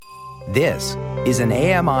This is an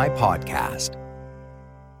AMI podcast.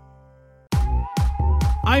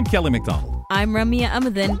 I'm Kelly McDonald. I'm Ramya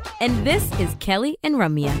Amadin, and this is Kelly and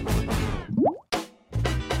Ramya.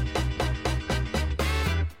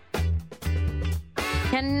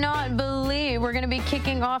 Cannot believe we're going to be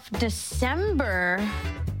kicking off December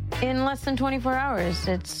in less than 24 hours.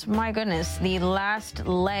 It's, my goodness, the last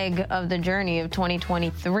leg of the journey of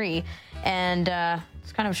 2023. And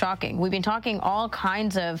it's kind of shocking. We've been talking all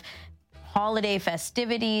kinds of holiday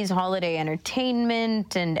festivities, holiday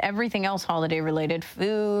entertainment, and everything else holiday related,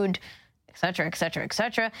 food, et cetera, et cetera, et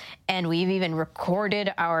cetera. And we've even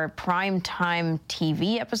recorded our primetime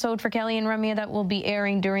TV episode for Kelly and Ramya that will be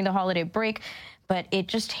airing during the holiday break. But it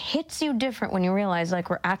just hits you different when you realize, like,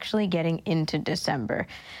 we're actually getting into December.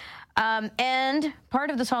 And part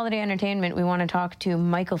of this holiday entertainment we want to talk to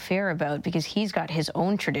Michael Feir about, because he's got his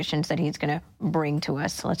own traditions that he's going to bring to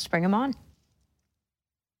us. So let's bring him on.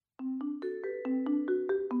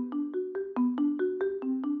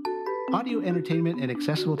 Audio entertainment and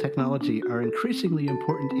accessible technology are increasingly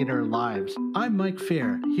important in our lives. I'm Mike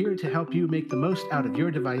Feir, here to help you make the most out of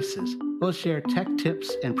your devices. We'll share tech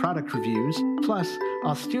tips and product reviews. Plus,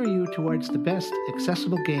 I'll steer you towards the best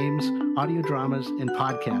accessible games, audio dramas, and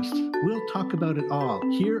podcasts. We'll talk about it all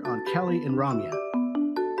here on Kelly and Ramya.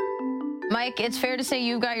 Mike, it's fair to say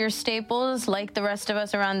you've got your staples like the rest of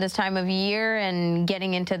us around this time of year and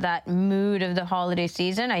getting into that mood of the holiday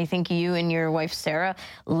season. I think you and your wife, Sarah,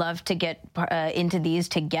 love to get into these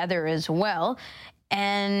together as well.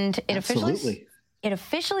 And it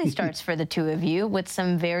officially starts for the two of you with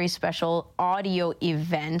some very special audio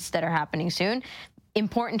events that are happening soon.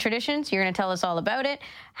 Important traditions, you're going to tell us all about it.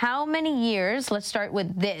 How many years, let's start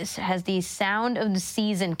with this, has the Sound of the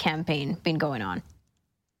Season campaign been going on?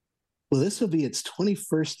 Well, this will be its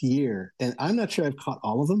 21st year, and I'm not sure I've caught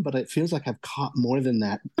all of them, but it feels like I've caught more than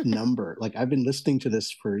that number. Like, I've been listening to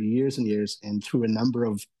this for years and years, and through a number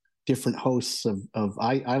of different hosts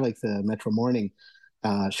I like the Metro Morning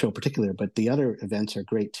show in particular, but the other events are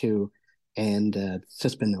great too. And it's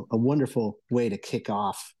just been a wonderful way to kick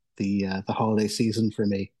off the holiday season for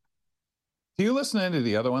me. Do you listen to any of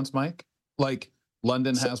the other ones, Mike? Like,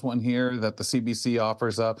 London has one here that the CBC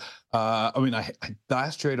offers up.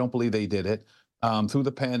 Last year, I don't believe they did it. Through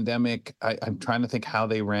the pandemic, I'm trying to think how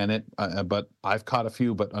they ran it, but I've caught a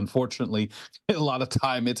few. But unfortunately, a lot of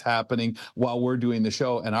time it's happening while we're doing the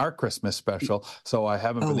show and our Christmas special. So I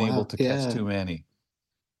haven't been able to catch too many.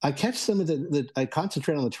 I catch some of I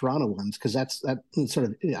concentrate on the Toronto ones because that's sort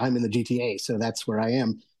of, I'm in the GTA, so that's where I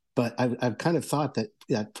am. But I've kind of thought that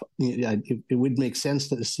it would make sense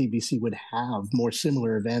that the CBC would have more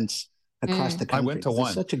similar events across the country. I went to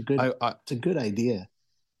one. It's a good idea.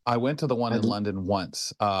 I went to the one in London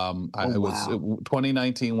once. It was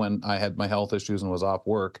 2019 when I had my health issues and was off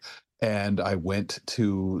work. And I went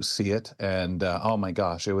to see it, and oh my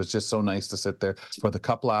gosh, it was just so nice to sit there for the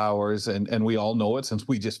couple hours. And we all know it since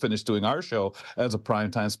we just finished doing our show as a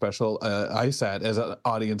primetime special. I sat as an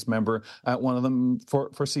audience member at one of them for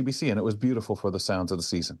CBC, and it was beautiful for the Sounds of the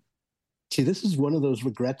Season. See, this is one of those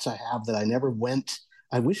regrets I have that I never went.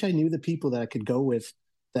 I wish I knew the people that I could go with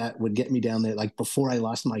that would get me down there, like before I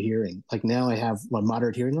lost my hearing. Like now I have a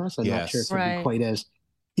moderate hearing loss. I'm not sure if it'd be quite as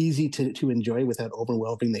easy to enjoy without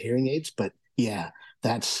overwhelming the hearing aids. But yeah,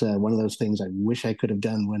 that's one of those things I wish I could have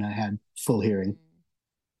done when I had full hearing.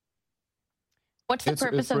 What's the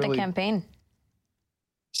purpose of the campaign?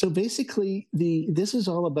 So basically, this is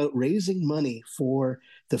all about raising money for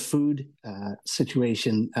the food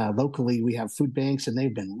situation. Locally, we have food banks, and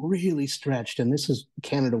they've been really stretched. And this is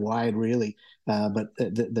Canada-wide, really. But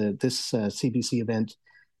this CBC event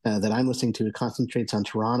that I'm listening to concentrates on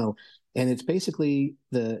Toronto. And it's basically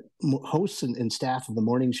the hosts and staff of the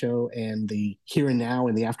morning show and the here and now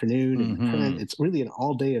in the afternoon and current. It's really an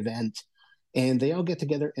all-day event. And they all get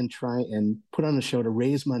together and try and put on a show to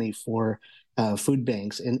raise money for food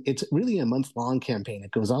banks. And it's really a month-long campaign.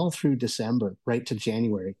 It goes all through December, right to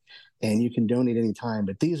January. And you can donate anytime.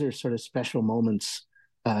 But these are sort of special moments.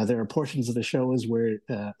 There are portions of the shows where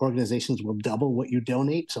organizations will double what you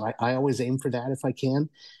donate. So I always aim for that if I can.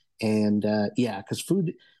 And because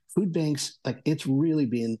food banks, like, it's really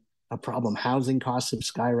been a problem. Housing costs have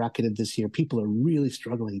skyrocketed this year. People are really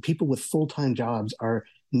struggling. People with full-time jobs are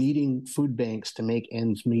needing food banks to make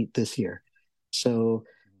ends meet this year. So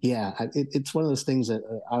yeah, it's one of those things that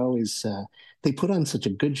I always, they put on such a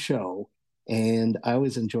good show, and I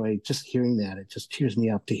always enjoy just hearing that. It just cheers me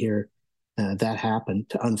up to hear that happen,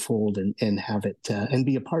 to unfold and have it and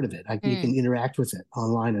be a part of it. You can interact with it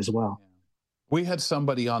online as well. We had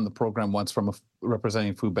somebody on the program once from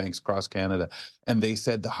representing food banks across Canada, and they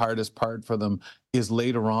said the hardest part for them is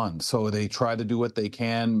later on. So they try to do what they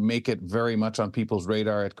can, make it very much on people's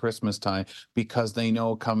radar at Christmas time, because they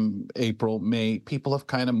know come April, May, people have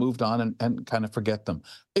kind of moved on and kind of forget them.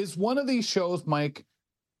 Is one of these shows, Mike,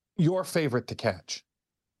 your favorite to catch?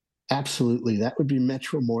 Absolutely. That would be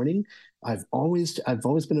Metro Morning. I've always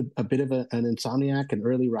been a bit of an insomniac, an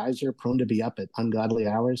early riser, prone to be up at ungodly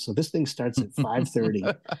hours. So this thing starts at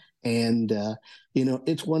 5:30, and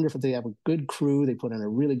it's wonderful. They have a good crew. They put on a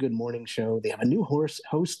really good morning show. They have a new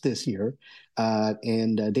host this year,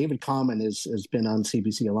 and David Common has been on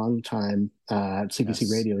CBC a long time. CBC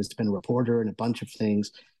Yes. Radio has been a reporter and a bunch of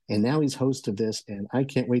things, and now he's host of this. And I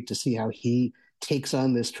can't wait to see how he takes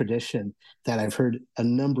on this tradition that I've heard a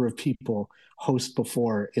number of people host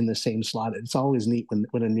before in the same slot. It's always neat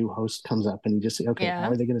when a new host comes up and you just say, okay, how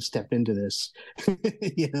are they going to step into this?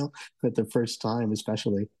 At the first time,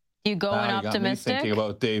 especially. You go in you got me optimistic? thinking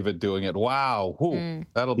about David doing it. Wow.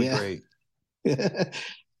 That'll be great.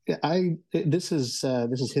 This is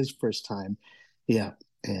his first time. Yeah.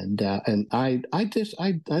 And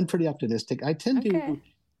I'm pretty optimistic. I tend to,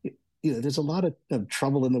 there's a lot of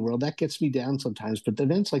trouble in the world that gets me down sometimes, but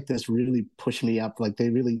events like this really push me up. Like they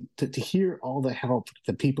really, to hear all the help,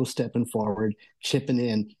 the people stepping forward, chipping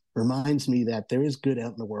in, reminds me that there is good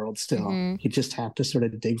out in the world still. Mm-hmm. You just have to sort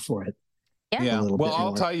of dig for it. Yeah. Well,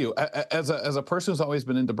 I'll tell you, as a person who's always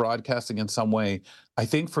been into broadcasting in some way, I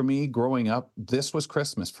think for me growing up, this was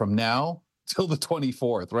Christmas from now till the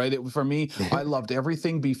 24th, right? For me, I loved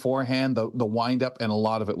everything beforehand, the wind up, and a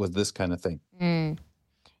lot of it was this kind of thing. Mm.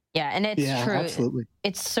 Yeah, and it's true. Absolutely.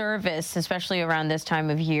 It's service, especially around this time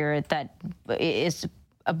of year, that is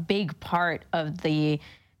a big part of the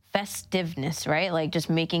festiveness, right? Like just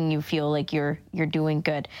making you feel like you're doing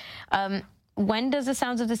good. When does the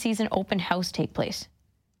Sounds of the Season open house take place?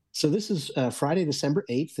 So this is Friday, December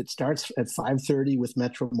 8th. It starts at 5:30 with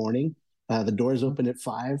Metro Morning. The doors open at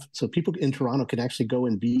 5. So people in Toronto can actually go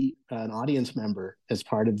and be an audience member as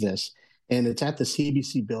part of this. And it's at the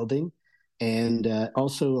CBC building. And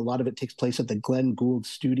also a lot of it takes place at the Glenn Gould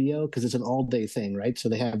studio because it's an all-day thing, right? So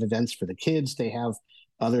they have events for the kids. They have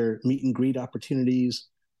other meet and greet opportunities.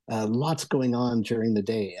 Lots going on during the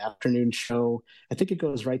day. Afternoon show. I think it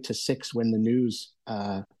goes right to 6 when the news,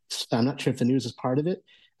 I'm not sure if the news is part of it,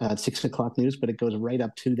 6 o'clock news, but it goes right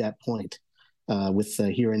up to that point with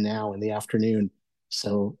Here and Now in the afternoon.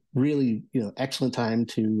 So really, excellent time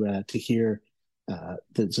to hear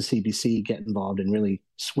the CBC get involved and really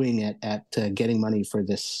swing at getting money for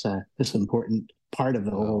this important part of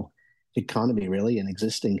the whole economy, really, and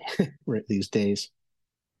existing these days.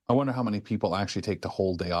 I wonder how many people actually take the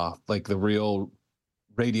whole day off, like the real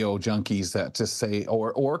radio junkies that just say,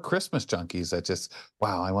 or Christmas junkies that just,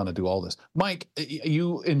 wow, I want to do all this. Mike,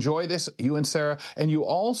 you enjoy this, you and Sarah, and you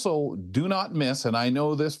also do not miss, and I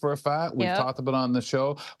know this for a fact, we've talked about it on the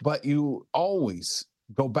show, but you always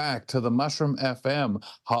go back to the Mushroom FM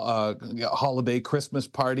holiday Christmas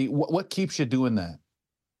party. What keeps you doing that?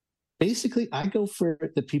 Basically, I go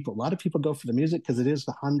for the people. A lot of people go for the music because it is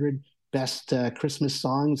the 100 best Christmas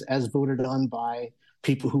songs as voted on by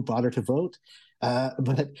people who bother to vote.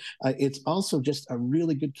 But it's also just a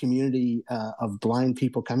really good community of blind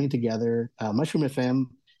people coming together. Mushroom FM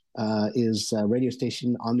is a radio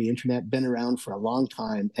station on the internet, been around for a long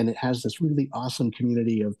time, and it has this really awesome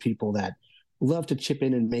community of people that love to chip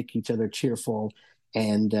in and make each other cheerful.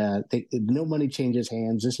 And no money changes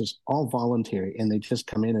hands. This is all voluntary, and they just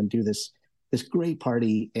come in and do this great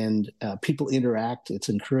party, and people interact. It's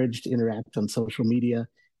encouraged to interact on social media,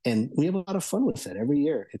 and we have a lot of fun with it every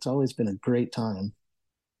year. It's always been a great time.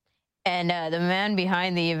 And the man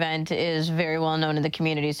behind the event is very well known in the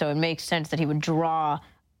community, so it makes sense that he would draw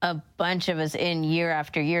a bunch of us in year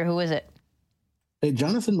after year. Who is it?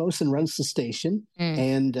 Jonathan Mosen runs the station,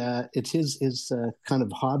 and it's his kind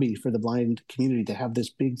of hobby for the blind community to have this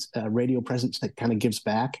big radio presence that kind of gives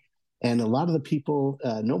back. And a lot of the people,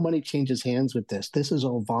 no money changes hands with this. This is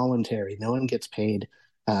all voluntary. No one gets paid.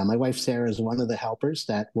 My wife, Sarah, is one of the helpers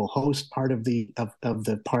that will host part of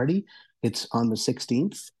the party. It's on the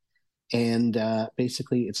 16th. And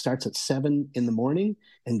basically it starts at 7 in the morning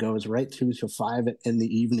and goes right through to 5 in the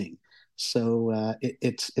evening. So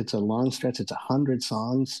it's a long stretch. It's 100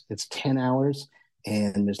 songs. It's 10 hours.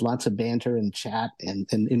 And there's lots of banter and chat and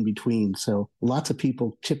in between. So lots of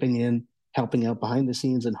people chipping in, helping out behind the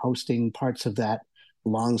scenes and hosting parts of that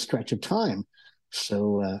long stretch of time.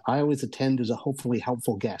 So I always attend as a hopefully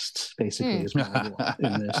helpful guest, basically, is my role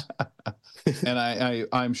in this. And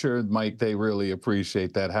I'm sure, Mike, they really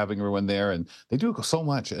appreciate that, having everyone there, and they do so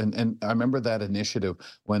much. And I remember that initiative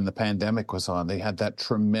when the pandemic was on. They had that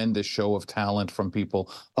tremendous show of talent from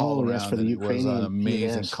people all around. Yes, for the Ukrainian. It was an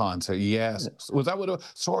amazing yes. concert. Yes. Was that what it was?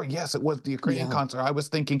 Sorry, yes, it was the Ukrainian concert. I was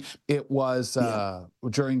thinking it was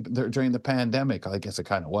during the pandemic. I guess it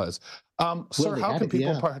kind of was. Sir, how can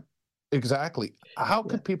people Exactly. How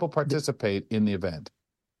could people participate in the event?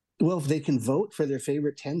 Well, if they can vote for their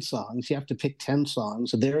favorite 10 songs, you have to pick 10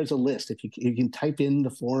 songs. There is a list. If you can type in the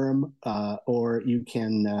forum, or you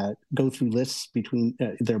can go through lists between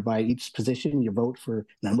there by each position. You vote for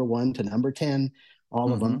number 1 to number 10,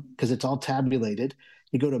 all of them, because it's all tabulated.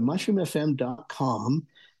 You go to mushroomfm.com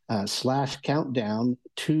 /countdown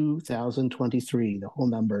 2023, the whole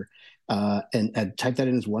number, and type that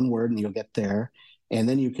in as one word, and you'll get there. And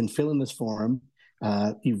then you can fill in this form.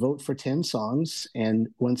 You vote for 10 songs. And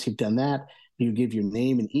once you've done that, you give your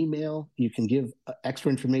name and email. You can give extra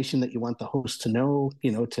information that you want the host to know,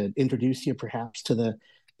 to introduce you perhaps to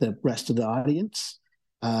the rest of the audience.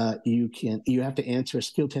 You have to answer a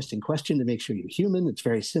skill testing question to make sure you're human. It's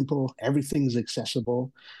very simple. Everything's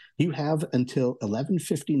accessible. You have until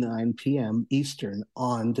 11:59 p.m. Eastern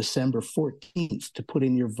on December 14th to put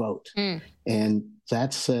in your vote. And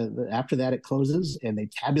that's after that it closes, and they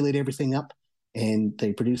tabulate everything up, and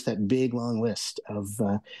they produce that big long list of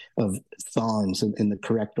songs in the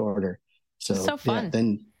correct order. So fun.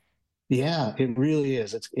 It really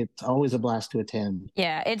is. It's always a blast to attend.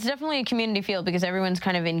 Yeah, it's definitely a community feel because everyone's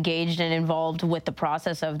kind of engaged and involved with the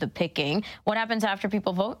process of the picking. What happens after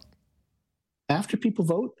people vote? After people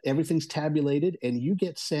vote, everything's tabulated, and you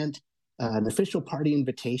get sent an official party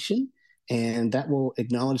invitation, and that will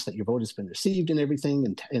acknowledge that your vote has been received and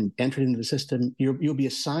everything, and entered into the system. You'll be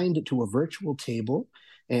assigned to a virtual table,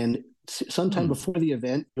 and sometime before the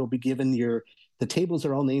event, you'll be given the tables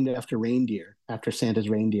are all named after reindeer, after Santa's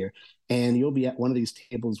reindeer, and you'll be at one of these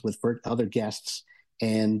tables with other guests,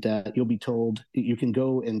 and you'll be told you can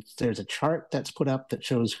go, and there's a chart that's put up that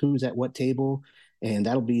shows who's at what table, and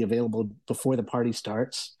that'll be available before the party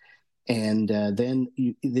starts. And then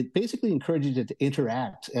it basically encourages you to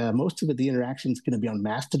interact. Most of the interaction is going to be on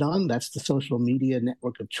Mastodon. That's the social media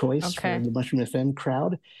network of choice for the Mushroom FM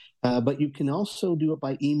crowd. But you can also do it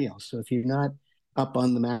by email. So if you're not up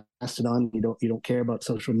on the Mastodon, you don't care about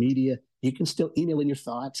social media, you can still email in your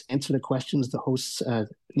thoughts, answer the questions the hosts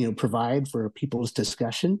provide for people's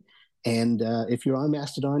discussion. And if you're on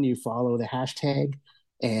Mastodon, you follow the hashtag,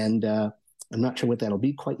 and I'm not sure what that'll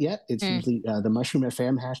be quite yet. It's usually the Mushroom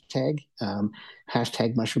FM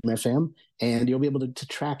hashtag Mushroom FM, and you'll be able to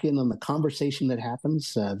track in on the conversation that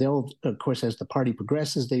happens. They'll, of course, as the party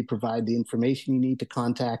progresses, they provide the information you need to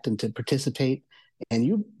contact and to participate, and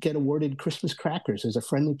you get awarded Christmas crackers as a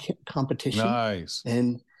friendly competition. Nice.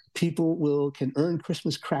 And people can earn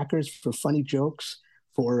Christmas crackers for funny jokes,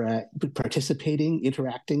 for participating,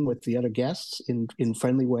 interacting with the other guests in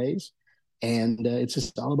friendly ways. And it's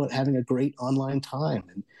just all about having a great online time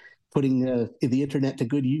and putting the internet to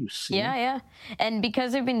good use. Yeah. And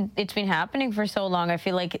because it's been happening for so long, I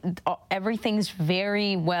feel like everything's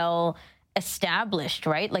very well established,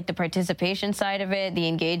 right? Like the participation side of it, the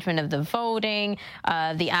engagement of the voting,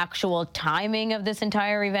 the actual timing of this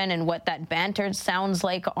entire event, and what that banter sounds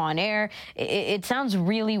like on air. It sounds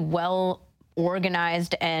really well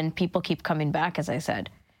organized, and people keep coming back, as I said.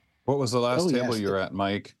 What was the last table you were at,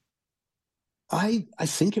 Mike? I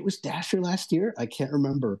think it was Dasher last year. I can't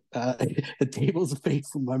remember. The tables fade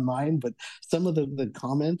from my mind, but some of the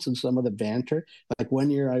comments and some of the banter. Like one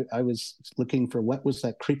year, I was looking for what was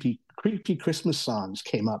that creepy Christmas songs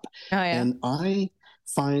came up, and I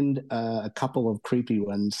find a couple of creepy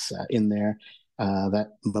ones in there.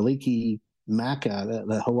 That Maliki Maka,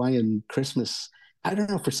 the Hawaiian Christmas. I don't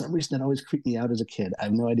know, for some reason that always creeped me out as a kid. I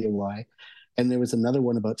have no idea why. And there was another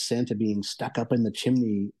one about Santa being stuck up in the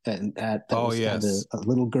chimney, and a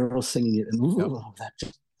little girl singing it, and that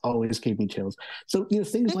just always gave me chills. So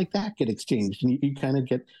things like that get exchanged, and you kind of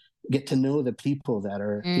get to know the people that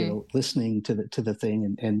are listening to the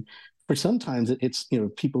thing, and for sometimes it's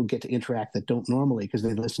people get to interact that don't normally, because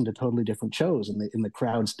they listen to totally different shows, and the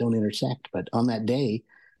crowds don't intersect. But on that day,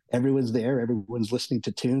 everyone's there, everyone's listening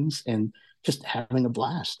to tunes, and just having a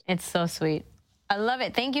blast. It's so sweet. I love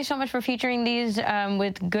it. Thank you so much for featuring these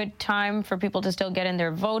with good time for people to still get in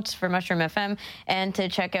their votes for Mushroom FM, and to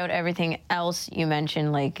check out everything else you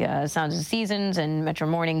mentioned, like Sounds of Seasons and Metro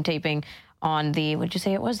Morning taping on the, what did you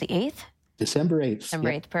say it was, the 8th? December 8th.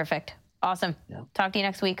 December 8th. Perfect. Awesome. Yeah. Talk to you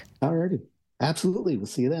next week. All righty. Absolutely. We'll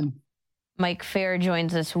see you then. Mike Feir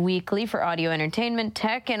joins us weekly for audio entertainment,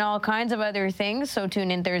 tech, and all kinds of other things. So tune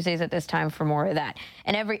in Thursdays at this time for more of that.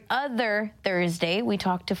 And every other Thursday, we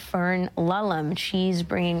talk to Fern Lulham. She's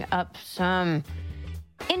bringing up some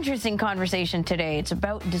interesting conversation today. It's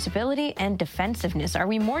about disability and defensiveness. Are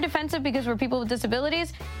we more defensive because we're people with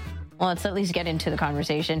disabilities? Well, let's at least get into the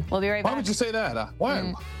conversation. We'll be right back. Why would you say that?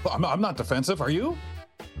 Why? I'm not defensive. Are you?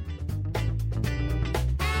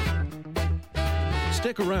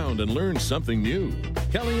 Stick around and learn something new.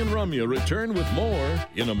 Kelly and Ramya return with more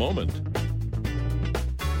in a moment.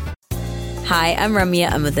 Hi, I'm Ramya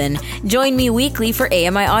Amathan. Join me weekly for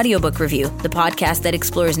AMI Audiobook Review, the podcast that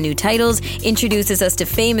explores new titles, introduces us to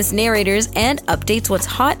famous narrators, and updates what's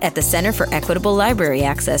hot at the Center for Equitable Library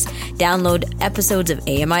Access. Download episodes of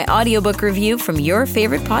AMI Audiobook Review from your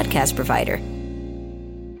favorite podcast provider.